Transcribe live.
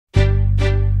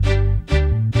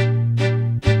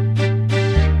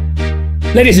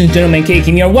Ladies and gentlemen, K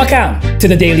Kim here. Welcome to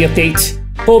the Daily Update.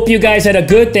 Hope you guys had a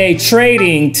good day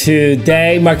trading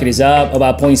today. Market is up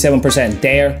about 0.7%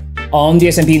 there. On the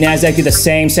S&P, Nasdaq did the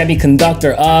same.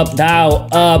 Semiconductor up, Dow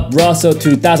up, Russell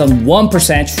 2000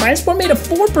 1%. Transport made a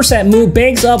 4% move.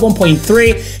 Banks up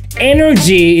 1.3%.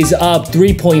 Energy is up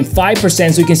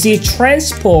 3.5%. So you can see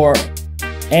transport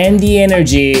and the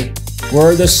energy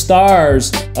were the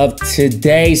stars of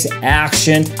today's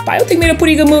action. Biotech made a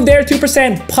pretty good move there,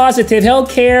 2% positive.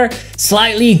 Healthcare,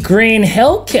 slightly green.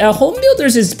 Healthcare, home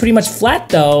builders is pretty much flat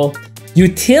though.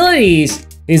 Utilities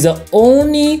is the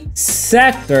only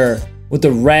sector with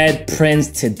the red prints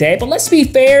today. But let's be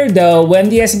fair though, when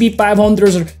the S&P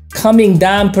 500s are coming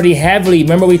down pretty heavily,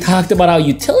 remember we talked about how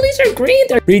utilities are green.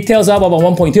 Retail's up about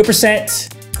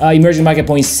 1.2%. Emerging market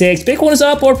 0.6%. Bitcoin is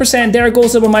up 4%. There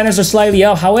gold, silver miners are slightly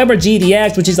up. However,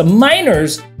 GDX, which is the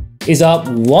miners, is up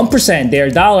 1%. Their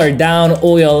dollar down,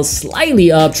 oil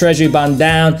slightly up, treasury bond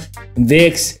down.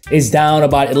 VIX is down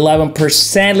about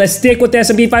 11%. Let's stick with the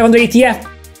S&P 500 ETF.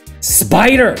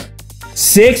 Spider,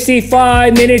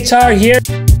 65-minute chart here.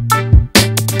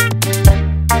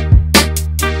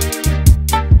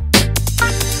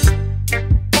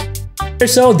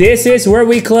 So this is where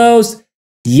we closed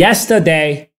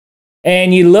yesterday.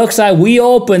 And it looks like we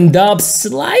opened up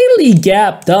slightly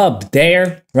gapped up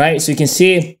there, right? So you can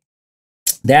see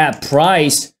that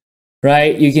price,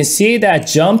 right? You can see that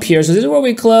jump here. So this is where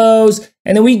we close,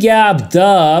 and then we gapped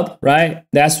up, right?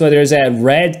 That's why there's that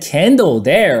red candle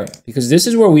there, because this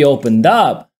is where we opened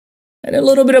up. And a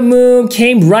little bit of move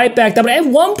came right back down. But at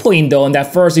one point though, in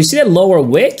that first, you see that lower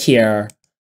wick here.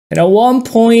 And at one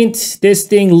point, this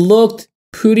thing looked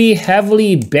pretty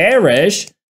heavily bearish.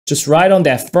 Just right on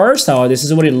that first hour, this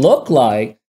is what it looked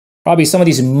like. Probably some of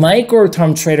these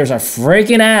micro-term traders are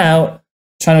freaking out,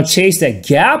 trying to chase that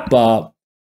gap up.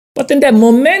 But then that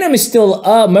momentum is still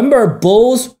up. Remember,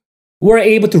 bulls were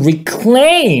able to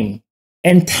reclaim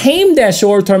and tame that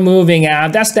short-term moving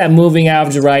average. That's that moving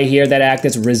average right here that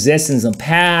acted as resistance in the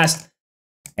past.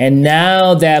 And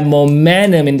now that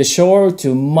momentum in the short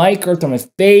to micro-term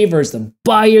favors the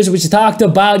buyers, which we talked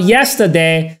about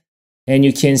yesterday. And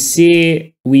you can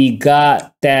see we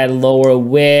got that lower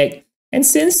wick. And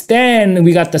since then,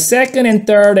 we got the second and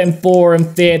third and fourth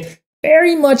and fifth,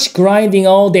 very much grinding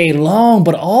all day long.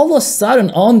 But all of a sudden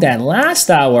on that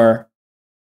last hour,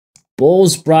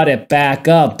 bulls brought it back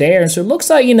up there. So it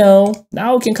looks like,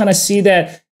 now we can kind of see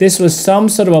that this was some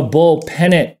sort of a bull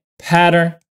pennant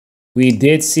pattern. We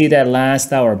did see that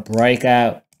last hour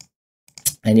breakout.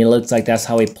 And it looks like that's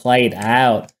how it played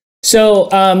out. So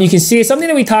you can see something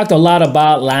that we talked a lot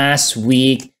about last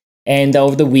week and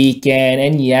over the weekend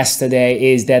and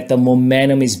yesterday is that the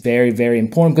momentum is very, very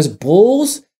important because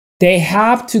bulls, they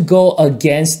have to go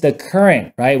against the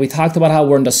current, right? We talked about how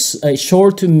we're in the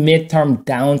short to midterm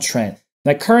downtrend.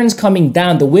 The current's coming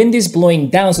down, the wind is blowing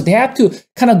down. So they have to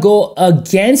kind of go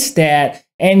against that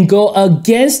and go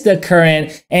against the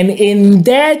current. And in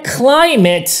that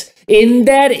climate, in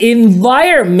that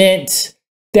environment,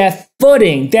 that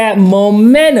footing, that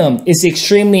momentum is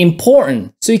extremely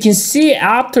important. So you can see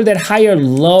after that higher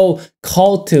low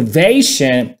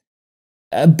cultivation,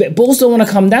 bulls don't want to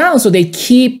come down, so they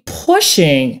keep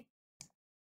pushing.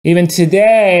 Even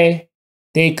today,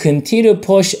 they continue to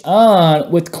push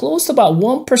on with close to about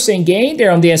 1% gain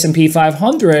there on the S&P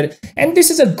 500. And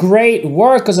this is a great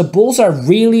work because the bulls are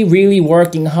really, really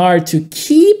working hard to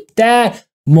keep that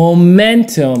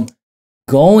momentum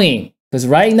going. Because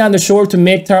right now, the short to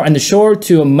midterm and the short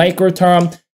to micro term,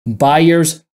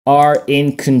 buyers are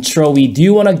in control. We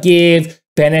do want to give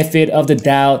benefit of the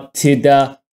doubt to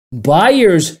the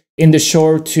buyers in the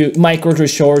short to micro to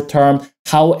short term.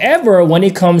 However, when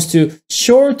it comes to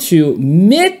short to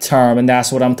midterm, and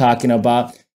that's what I'm talking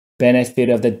about, benefit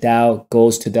of the doubt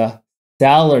goes to the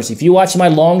sellers. If you watch my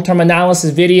long-term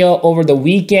analysis video over the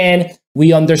weekend,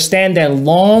 we understand that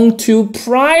long to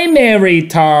primary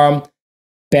term,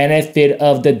 benefit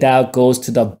of the doubt goes to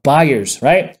the buyers,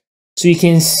 right? So you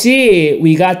can see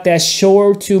we got that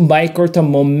short to micro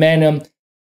term momentum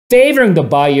favoring the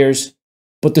buyers,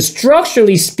 but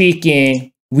structurally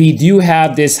speaking, we do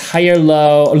have this higher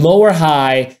low, lower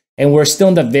high, and we're still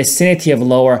in the vicinity of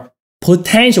lower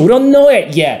potential. We don't know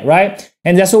it yet, right?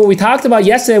 And that's what we talked about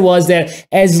yesterday was that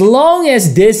as long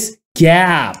as this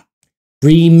gap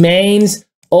remains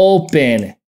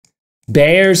open,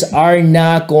 bears are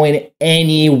not going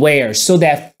anywhere. So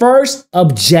that first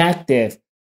objective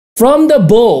from the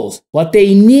bulls, what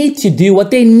they need to do, what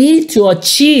they need to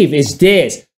achieve is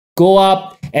this. Go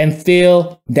up and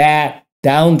fill that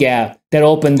down gap. that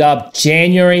opened up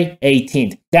January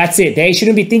 18th. That's it. They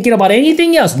shouldn't be thinking about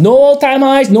anything else. No all-time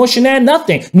highs, no shenan,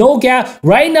 nothing. No gap.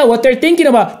 Right now, what they're thinking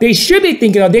about, they should be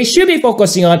thinking of, they should be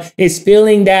focusing on is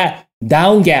filling that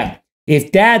down gap.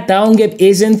 If that down gap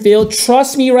isn't filled,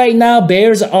 trust me right now,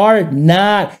 bears are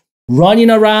not running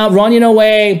around, running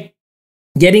away,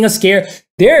 getting a scare.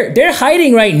 They're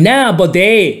hiding right now, but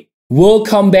they will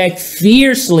come back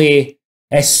fiercely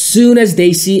as soon as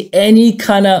they see any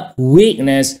kind of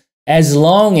weakness, as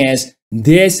long as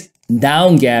this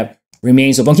down gap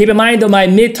remains open. Keep in mind though, my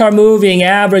mid-term moving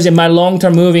average and my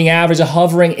long-term moving average are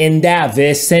hovering in that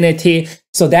vicinity.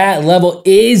 So that level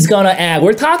is gonna act.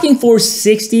 We're talking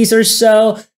 460s or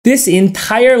so. This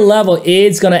entire level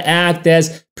is gonna act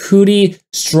as pretty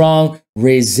strong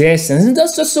resistance. And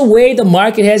that's just the way the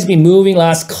market has been moving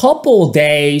last couple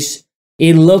days.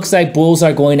 It looks like bulls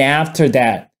are going after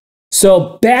that.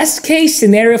 So best case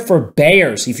scenario for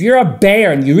bears, if you're a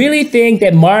bear and you really think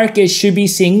that market should be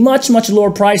seeing much, much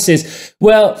lower prices,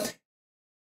 well,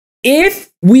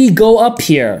 if we go up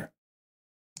here,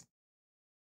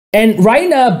 and right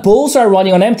now bulls are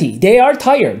running on empty, they are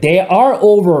tired, they are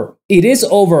over, it is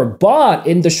overbought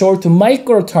in the short to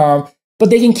micro term, but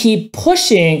they can keep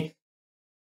pushing.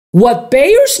 What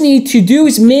bears need to do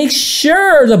is make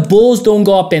sure the bulls don't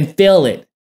go up and fill it.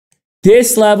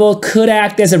 This level could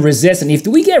act as a resistance. If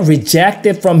we get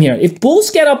rejected from here, if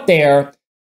bulls get up there,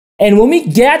 and when we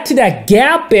get to that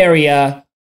gap area,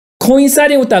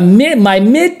 coinciding with my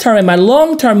midterm and my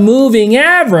long-term moving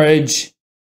average,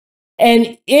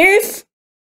 and if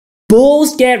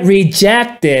bulls get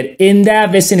rejected in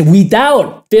that vicinity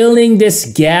without filling this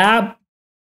gap,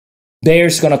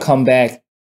 bears gonna come back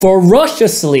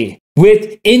ferociously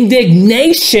with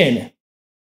indignation.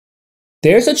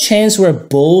 There's a chance where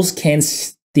bulls can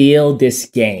steal this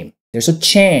game. There's a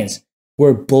chance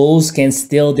where bulls can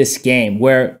steal this game,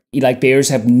 where like bears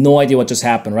have no idea what just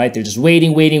happened, right? They're just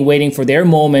waiting for their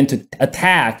moment to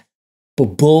attack,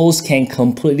 but bulls can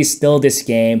completely steal this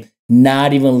game,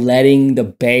 not even letting the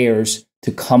bears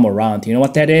to come around. You know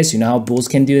what that is? You know how bulls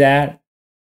can do that?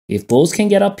 If bulls can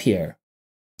get up here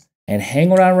and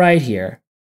hang around right here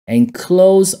and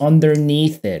close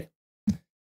underneath it,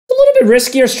 a little bit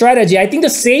riskier strategy. I think the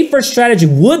safer strategy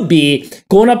would be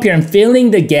going up here and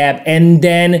filling the gap and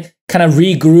then kind of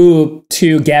regroup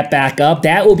to get back up.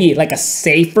 That will be like a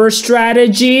safer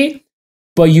strategy,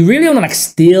 but you really want to like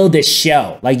steal the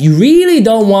show. Like you really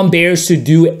don't want bears to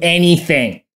do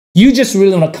anything. You just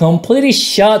really want to completely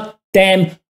shut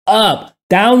them up,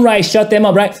 downright shut them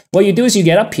up, right? What you do is you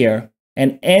get up here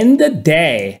and end the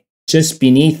day just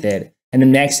beneath it, and the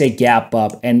next day gap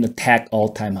up and attack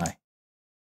all-time high.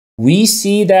 We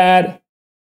see that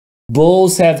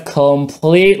bulls have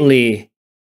completely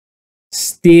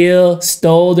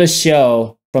stole the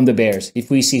show from the bears if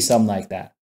we see something like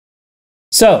that.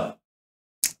 So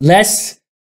let's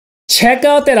check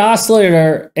out that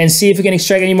oscillator and see if we can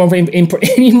extract any more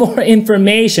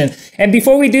information. And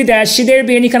before we do that, should there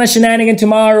be any kind of shenanigan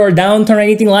tomorrow or downturn or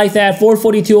anything like that,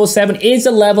 442.07 is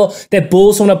a level that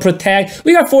bulls want to protect.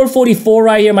 We got 444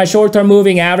 right here, my short-term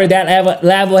moving average. That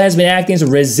level has been acting as a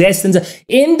resistance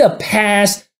in the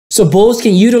past, so bulls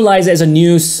can utilize it as a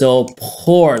new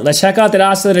support. Let's check out that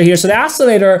oscillator here. So the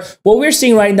oscillator, what we're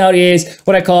seeing right now is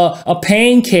what I call a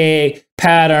pancake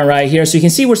pattern right here. So you can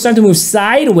see we're starting to move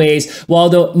sideways while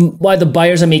the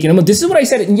buyers are making a move. This is what I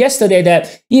said yesterday,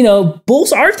 that, you know,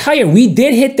 bulls are tired. We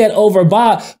did hit that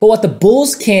overbought, but what the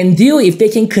bulls can do, if they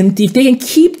can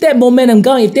keep that momentum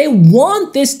going, if they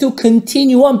want this to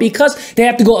continue on, because they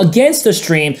have to go against the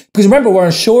stream, because remember, we're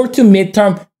on short to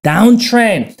midterm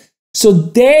downtrend. So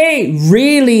they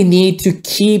really need to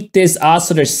keep this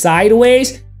oscillator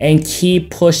sideways and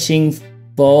keep pushing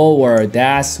forward.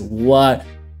 That's what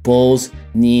bulls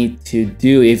need to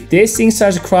do. If this thing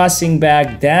starts crossing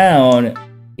back down,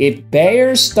 if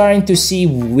bears starting to see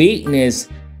weakness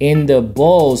in the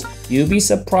bulls, you'll be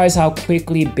surprised how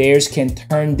quickly bears can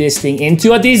turn this thing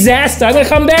into a disaster. I'm gonna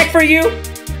come back for you.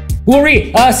 We'll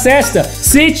reassess the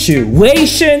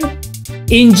situation.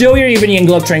 Enjoy your evening and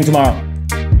glove trading tomorrow.